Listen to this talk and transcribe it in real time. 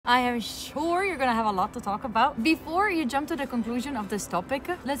I am sure you're gonna have a lot to talk about. Before you jump to the conclusion of this topic,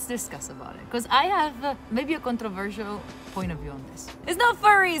 let's discuss about it. Because I have maybe a controversial point of view on this. It's not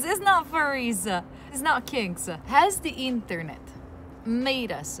furries, it's not furries, it's not kinks. Has the internet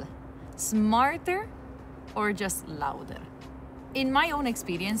made us smarter or just louder? In my own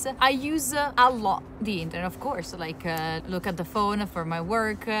experience, I use a lot the internet, of course, like look at the phone for my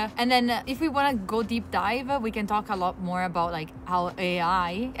work. And then if we want to go deep dive, we can talk a lot more about like how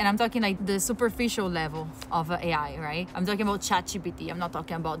AI, and I'm talking like the superficial level of AI, right? I'm talking about ChatGPT. I'm not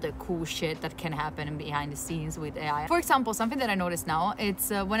talking about the cool shit that can happen behind the scenes with AI. For example, something that I notice now, it's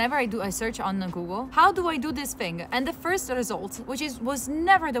whenever I do a search on Google, how do I do this thing? And the first result, which was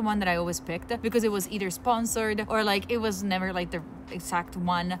never the one that I always picked, because it was either sponsored or like it was never like the exact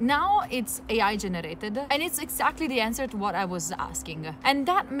one. Now it's AI generated, and it's exactly the answer to what I was asking. And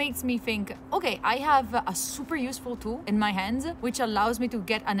that makes me think, okay, I have a super useful tool in my hands which allows me to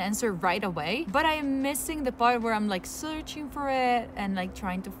get an answer right away, but I am missing the part where I'm like searching for it and like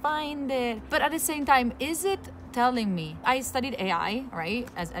trying to find it. But at the same time, is it telling me? I studied AI, right?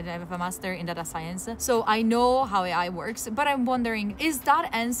 As I have a master in data science, so I know how AI works, but I'm wondering, is that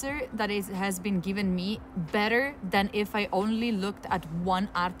answer that has been given me better than if I only looked at one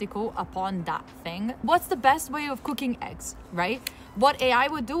article upon that thing? What's the best way of cooking eggs, right? What AI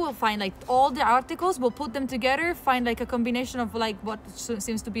would do will find like all the articles, will put them together, find like a combination of like what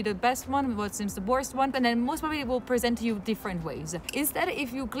seems to be the best one, what seems the worst one, and then most probably it will present to you different ways. Instead,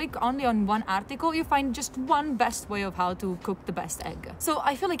 if you click only on one article, you find just one best way of how to cook the best egg. So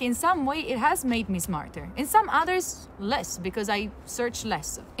I feel like in some way it has made me smarter. In some others, less, because I search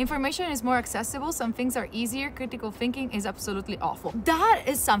less. Information is more accessible, some things are easier, critical thinking is absolutely awful. That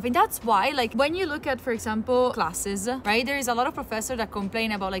is something, that's why like when you look at, for example, classes, right, there is a lot of professors that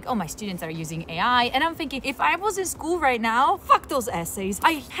complain about like, oh, my students are using AI, and I'm thinking, if I was in school right now, fuck those essays.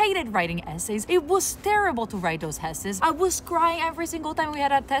 I hated writing essays. It was terrible to write those essays. I was crying every single time we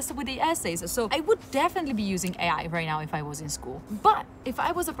had a test with the essays. So I would definitely be using AI right now if I was in school. But if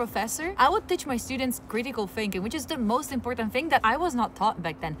I was a professor, I would teach my students critical thinking, which is the most important thing that I was not taught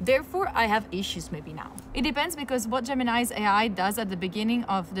back then. Therefore, I have issues maybe now. It depends, because what Gemini's AI does at the beginning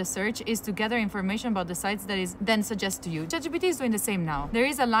of the search is to gather information about the sites that is then suggest to you. ChatGPT is doing the same now. There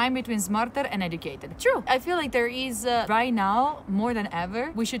is a line between smarter and educated. True. I feel like there is right now more than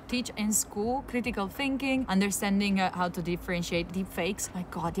ever, we should teach in school critical thinking, understanding how to differentiate deepfakes. My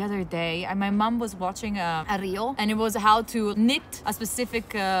God, the other day, my mom was watching a reel, and it was how to knit a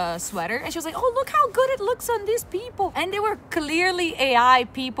specific sweater, and she was like, oh, look how good it looks on these people, and they were clearly AI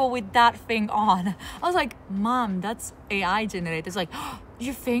people with that thing on. I was like, Mom, that's AI generated. It's like, oh,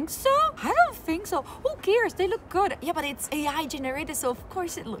 you think so? I don't think so. Who cares? They look good. Yeah, but it's AI generated, so of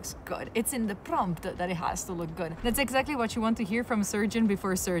course it looks good. It's in the prompt that it has to look good. That's exactly what you want to hear from a surgeon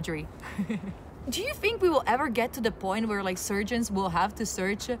before surgery. Do you think we will ever get to the point where like surgeons will have to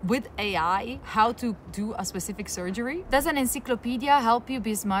search with AI how to do a specific surgery? Does an encyclopedia help you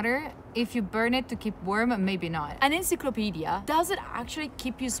be smarter? If you burn it to keep warm, maybe not. An encyclopedia, does it actually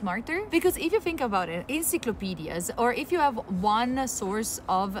keep you smarter? Because if you think about it, encyclopedias, or if you have one source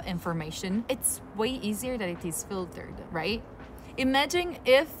of information, it's way easier that it is filtered, right? Imagine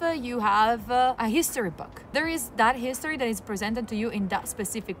if you have a history book. There is that history that is presented to you in that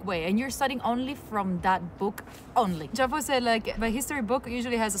specific way, and you're studying only from that book only. Jaffa said like, the history book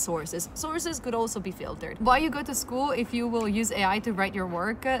usually has sources. Sources could also be filtered. Why you go to school if you will use AI to write your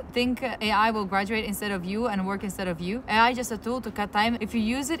work? Think AI will graduate instead of you and work instead of you? AI just a tool to cut time. If you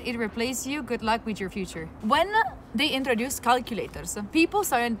use it, it replaces you. Good luck with your future. When they introduced calculators, people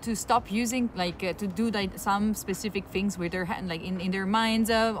started to stop using like to do like some specific things with their hand, like in their minds,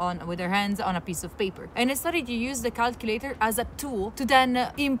 with their hands on a piece of paper, and they started to use the calculator as a tool to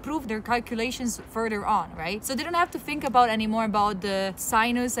then improve their calculations further on, right? So they don't have to think about anymore about the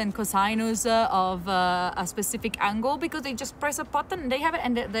sinus and cosinus of a specific angle, because they just press a button and they have it,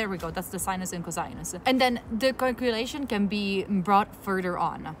 and there we go, that's the sinus and cosinus, and then the calculation can be brought further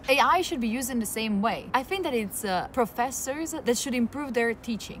on. AI should be used in the same way. I think that it's professors that should improve their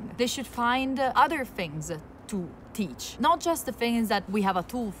teaching. They should find other things to teach, not just the things that we have a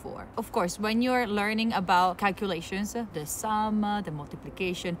tool for. Of course, when you're learning about calculations, the sum, the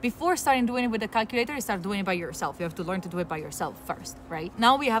multiplication, before starting doing it with the calculator, you start doing it by yourself. You have to learn to do it by yourself first, right?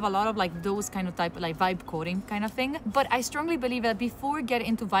 Now we have a lot of like those kind of type, like vibe coding kind of thing. But I strongly believe that before getting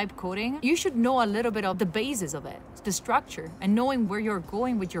into vibe coding, you should know a little bit of the basis of it, the structure, and knowing where you're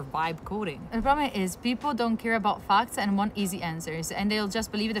going with your vibe coding. And the problem is people don't care about facts and want easy answers, and they'll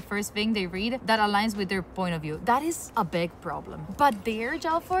just believe the first thing they read that aligns with their point of view. That is a big problem. But there,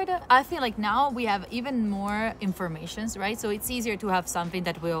 Jalford, I feel like now we have even more informations, right? So it's easier to have something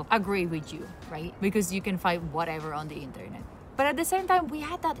that will agree with you, right? Because you can find whatever on the internet. But at the same time, we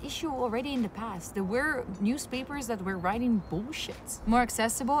had that issue already in the past. There were newspapers that were writing bullshit. More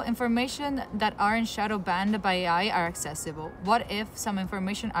accessible information that aren't shadow banned by AI are accessible. What if some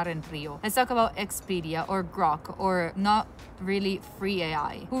information aren't real? Let's talk about Expedia or Grok or not really free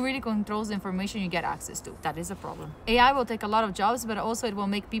AI. Who really controls the information you get access to? That is a problem. AI will take a lot of jobs, but also it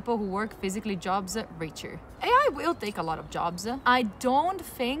will make people who work physically jobs richer. AI will take a lot of jobs. I don't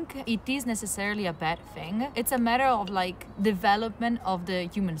think it is necessarily a bad thing. It's a matter of like development of the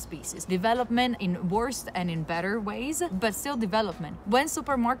human species. Development in worse and in better ways, but still development. When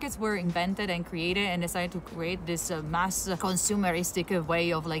supermarkets were invented and created and decided to create this mass consumeristic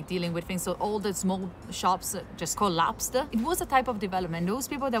way of like dealing with things, so all the small shops just collapsed, it was a type of development. Those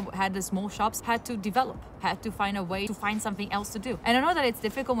people that had the small shops had to develop, had to find a way to find something else to do. And I know that it's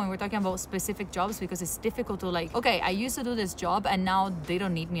difficult when we're talking about specific jobs because it's difficult to like, okay, I used to do this job and now they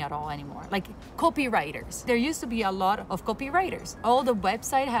don't need me at all anymore. Like copywriters. There used to be a lot of copywriters. All the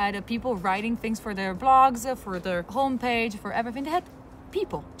website had people writing things for their blogs, for their homepage, for everything. They had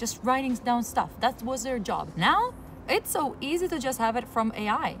people just writing down stuff. That was their job. Now, it's so easy to just have it from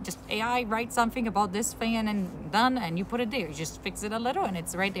AI. Just AI write something about this thing and then done, and you put it there. You just fix it a little and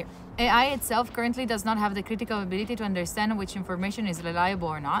it's right there. AI itself currently does not have the critical ability to understand which information is reliable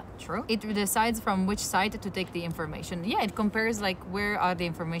or not. True. It decides from which site to take the information. Yeah, it compares like where are the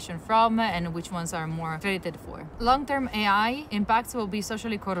information from and which ones are more credited for. Long-term AI impacts will be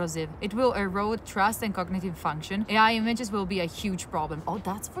socially corrosive. It will erode trust and cognitive function. AI images will be a huge problem. Oh,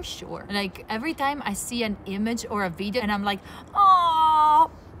 that's for sure. Like every time I see an image or a video and I'm like,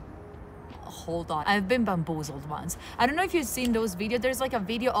 oh, hold on, I've been bamboozled once. I don't know if you've seen those videos. There's like a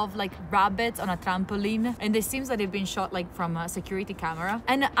video of like rabbits on a trampoline and it seems that they've been shot like from a security camera.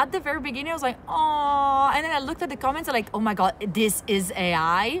 And at the very beginning I was like, oh, and then I looked at the comments and like, oh my god, this is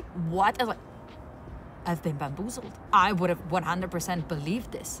AI? What? I was like, I've been bamboozled. I would have 100%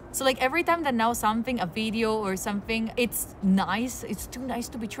 believed this. So like every time that now something, a video or something, it's nice, it's too nice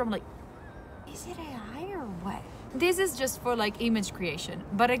to be true, I'm like, is it AI or what? This is just for like image creation.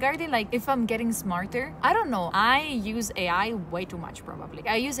 But regarding like if I'm getting smarter, I don't know. I use AI way too much probably.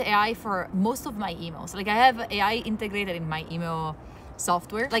 I use AI for most of my emails. Like I have AI integrated in my email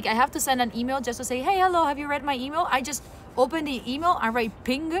software. Like I have to send an email just to say, hey, hello, have you read my email? I just open the email, I write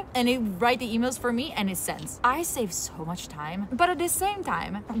ping, and it write the emails for me and it sends. I save so much time. But at the same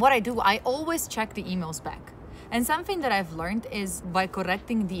time, what I do, I always check the emails back. And something that I've learned is by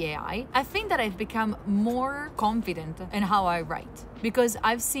correcting the AI, I think that I've become more confident in how I write because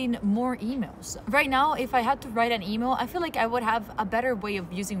I've seen more emails. Right now, if I had to write an email, I feel like I would have a better way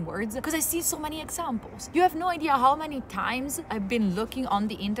of using words because I see so many examples. You have no idea how many times I've been looking on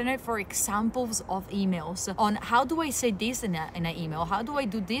the internet for examples of emails on how do I say this in an email? How do I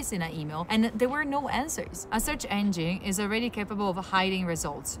do this in an email? And there were no answers. A search engine is already capable of hiding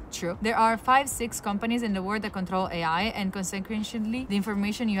results. True. There are 5-6 companies in the world that control AI and consequently the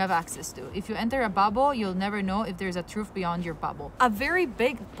information you have access to. If you enter a bubble, you'll never know if there's a truth beyond your bubble. A very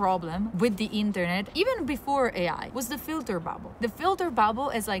big problem with the internet, even before AI, was the filter bubble. The filter bubble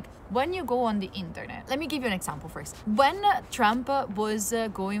is like when you go on the internet. Let me give you an example first. When Trump was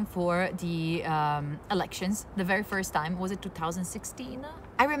going for the elections, the very first time, was it 2016?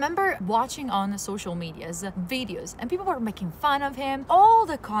 I remember watching on social medias videos and people were making fun of him. All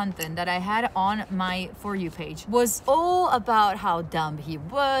the content that I had on my For You page was all about how dumb he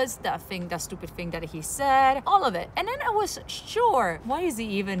was, that stupid thing that he said, all of it. And then I was sure, why is he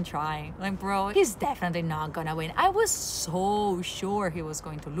even trying? Like, bro, he's definitely not gonna win. I was so sure he was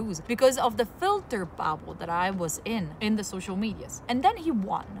going to lose because of the filter bubble that I was in the social medias. And then he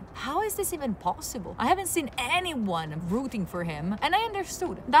won. How is this even possible? I haven't seen anyone rooting for him, and I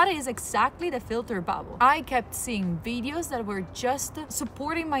understood. That is exactly the filter bubble. I kept seeing videos that were just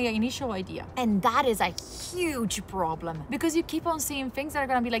supporting my initial idea. And that is a huge problem because you keep on seeing things that are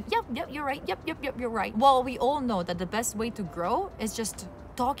gonna be like, yep, you're right, yep, you're right. Well, we all know that the best way to grow is just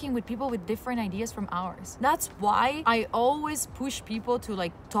talking with people with different ideas from ours. That's why I always push people to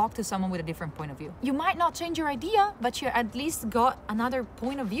like talk to someone with a different point of view. You might not change your idea, but you at least got another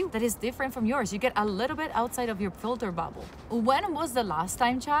point of view that is different from yours. You get a little bit outside of your filter bubble. When was the last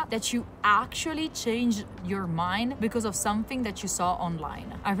time, chat, that you actually changed your mind because of something that you saw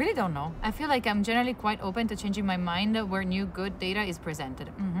online? I really don't know. I feel like I'm generally quite open to changing my mind where new good data is presented.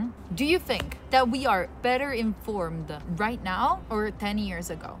 Do you think that we are better informed right now or 10 years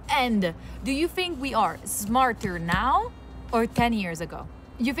ago? And do you think we are smarter now or 10 years ago?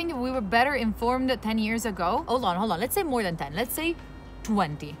 You think if we were better informed 10 years ago? Hold on. Let's say more than 10. Let's say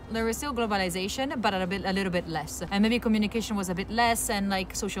 20. There was still globalization, but a little bit less. And maybe communication was a bit less and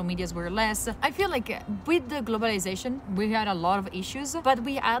like social medias were less. I feel like with the globalization, we had a lot of issues, but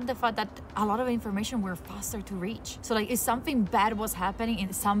we had the fact that a lot of information were faster to reach. So like if something bad was happening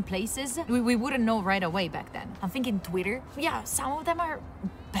in some places, we wouldn't know right away back then. I'm thinking Twitter. Yeah, some of them are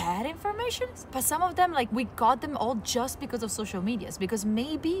bad information, but some of them, like, we got them all just because of social medias, because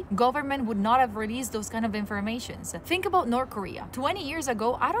maybe government would not have released those kind of informations. Think about North Korea. 20 years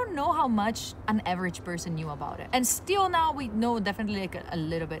ago, I don't know how much an average person knew about it, and still now we know definitely like a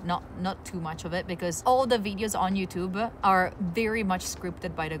little bit, not too much of it, because all the videos on YouTube are very much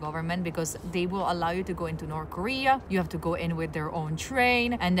scripted by the government, because they will allow you to go into North Korea. You have to go in with their own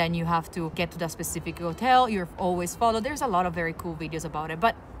train, and then you have to get to the specific hotel. You're always followed. There's a lot of very cool videos about it,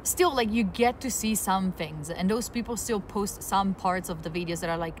 but still, like, you get to see some things, and those people still post some parts of the videos that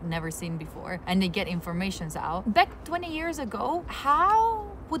are like never seen before, and they get informations out. Back 20 years ago, how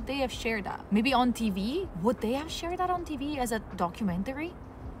would they have shared that? Maybe on TV? Would they have shared that on TV as a documentary?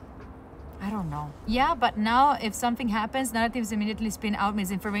 I don't know. Yeah, but now if something happens, narratives immediately spin out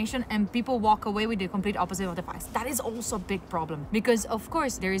misinformation and people walk away with the complete opposite of the facts. That is also a big problem, because of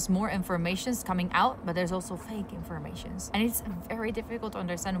course there is more information coming out, but there's also fake informations, and it's very difficult to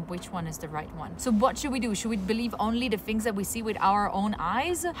understand which one is the right one. So what should we do? Should we believe only the things that we see with our own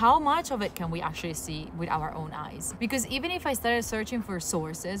eyes? How much of it can we actually see with our own eyes? Because even if I started searching for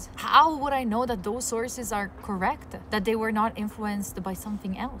sources, how would I know that those sources are correct, that they were not influenced by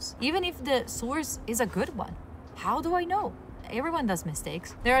something else? Even if the source is a good one, how do I know? Everyone does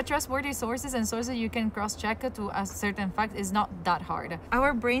mistakes. There are trustworthy sources, and sources you can cross-check to a certain fact is not that hard.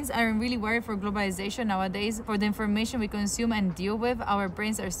 Our brains are really worried for globalization nowadays. For the information we consume and deal with, our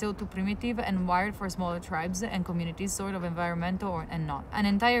brains are still too primitive and wired for smaller tribes and communities, sort of environmental and not. An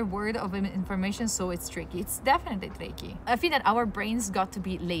entire world of information, so it's tricky. It's definitely tricky. I feel that our brains got to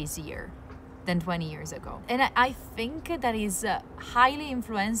be lazier than 20 years ago. And I think that is highly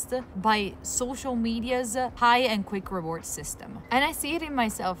influenced by social media's high and quick reward system. And I see it in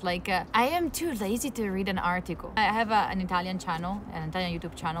myself, like I am too lazy to read an article. I have an Italian channel, an Italian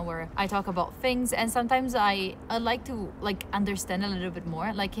YouTube channel, where I talk about things, and sometimes I like to like understand a little bit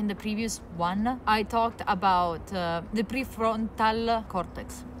more. Like in the previous one, I talked about the prefrontal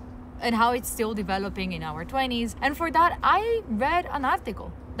cortex and how it's still developing in our 20s. And for that, I read an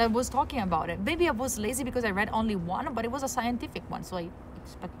article that was talking about it. Maybe I was lazy because I read only one, but it was a scientific one, so I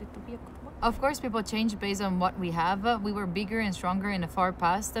expect it to be a good one. Of course, people change based on what we have. We were bigger and stronger in the far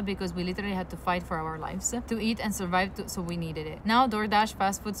past because we literally had to fight for our lives, to eat and survive, so we needed it. Now, DoorDash,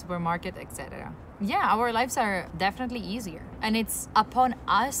 fast food, supermarket, etc. Yeah, our lives are definitely easier. And it's upon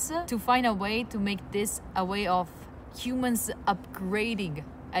us to find a way to make this a way of humans upgrading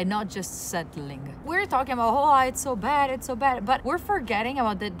and not just settling. We're talking about, oh, it's so bad, but we're forgetting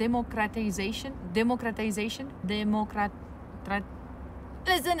about the democratization.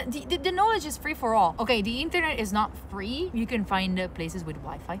 Listen, the knowledge is free for all. Okay, the internet is not free. You can find places with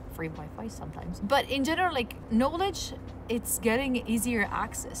Wi-Fi, free Wi-Fi sometimes. But in general, like, knowledge, it's getting easier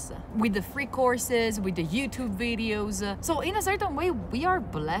access with the free courses, with the YouTube videos. So in a certain way, we are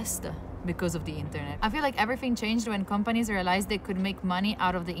blessed because of the internet. I feel like everything changed when companies realized they could make money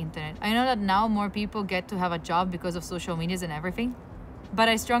out of the internet. I know that now more people get to have a job because of social medias and everything, but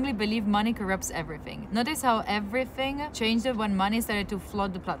I strongly believe money corrupts everything. Notice how everything changed when money started to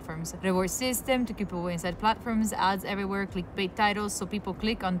flood the platforms. Reward system to keep people inside platforms, ads everywhere, clickbait titles, so people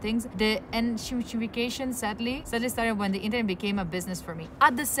click on things. The gentrification sadly started when the internet became a business for me.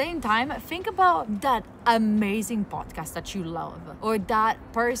 At the same time, think about that amazing podcast that you love, or that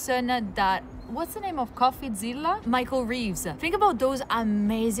person that, what's the name of CoffeeZilla? Michael Reeves. Think about those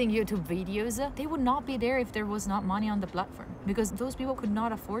amazing YouTube videos. They would not be there if there was not money on the platform, because those people could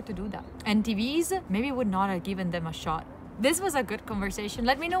not afford to do that. And TVs maybe would not have given them a shot. This was a good conversation.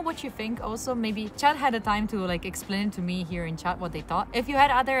 Let me know what you think. Also, maybe chat had a time to like explain to me here in chat what they thought. If you had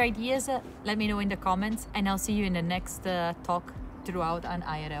other ideas, let me know in the comments, and I'll see you in the next talk throughout an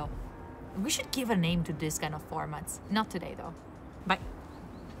IRL. We should give a name to this kind of formats. Not today though. Bye.